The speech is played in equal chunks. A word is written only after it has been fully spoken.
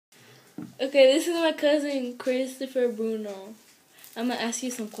Okay, this is my cousin Christopher Bruno. I'm gonna ask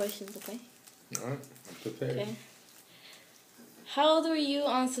you some questions, okay? Alright, I'm prepared. Okay. How old were you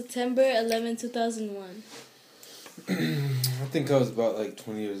on September 11, 2001? I think I was about like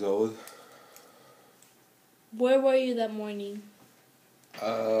 20 years old. Where were you that morning?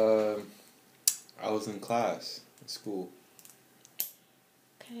 I was in class in school.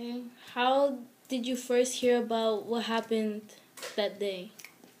 Okay. How did you first hear about what happened that day?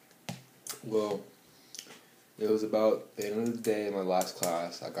 Well, it was about the end of the day in my last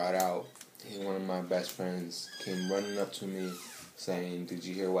class. I got out, and one of my best friends came running up to me saying, "Did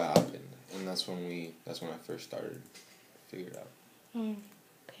you hear what happened?" And that's when I first started to figure it out. Oh,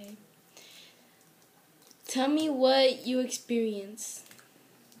 okay. Tell me what you experienced.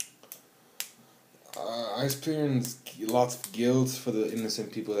 I experienced lots of guilt for the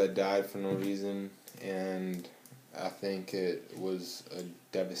innocent people that died for no reason, and I think it was a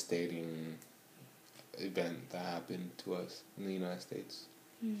devastating event that happened to us in the United States.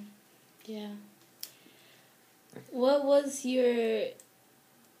 Yeah. What was your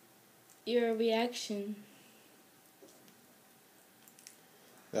reaction?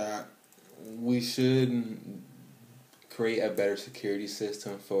 That we should create a better security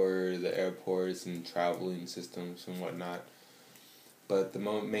system for the airports and traveling systems and whatnot. But the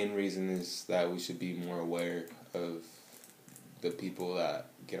main reason is that we should be more aware of the people that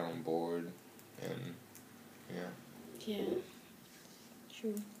get on board, and Yeah,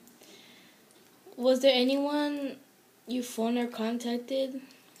 true. Was there anyone you phoned or contacted?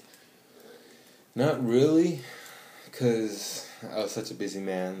 Not really, because I was such a busy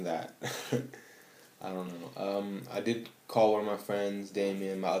man that I don't know. I did call one of my friends,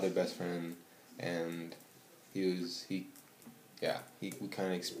 Damien, my other best friend, and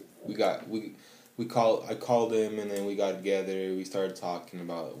I called him, and then we got together. We started talking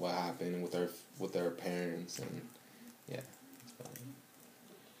about what happened with our parents, and yeah, that's about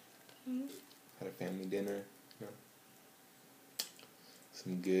it. Had a family dinner, you know.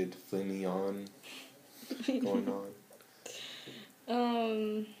 Some good flaming on going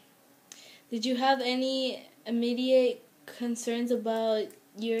on. Did you have any immediate concerns about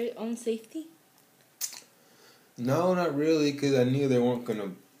your own safety? No, not really, because I knew they weren't going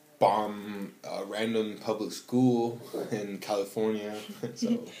to bomb a random public school in California.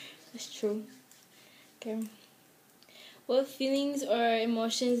 So That's true. Okay. What feelings or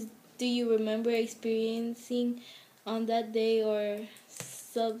emotions do you remember experiencing on that day or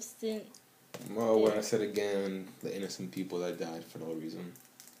subsequent? well, when I said again, the innocent people that died for no reason.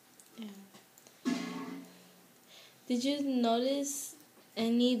 Yeah. Did you notice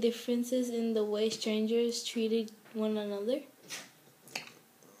any differences in the way strangers treated one another?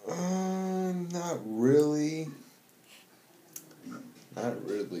 Not really. Not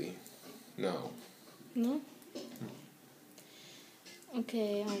really. No. No?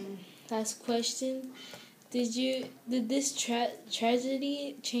 Okay, last question. Did this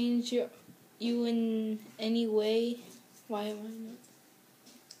tragedy change you in any way? Why not?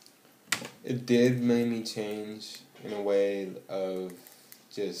 It did make me change in a way of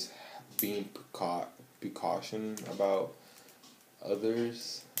just being precaution about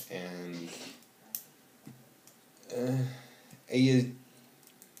others, and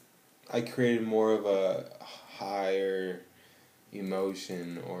I created more of a higher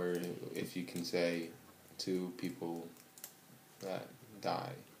emotion, or if you can say, to people that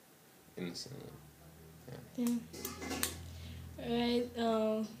die innocently. Yeah.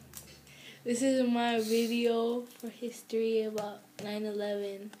 Alright, this is my video for history about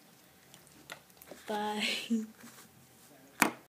 9/11. Bye.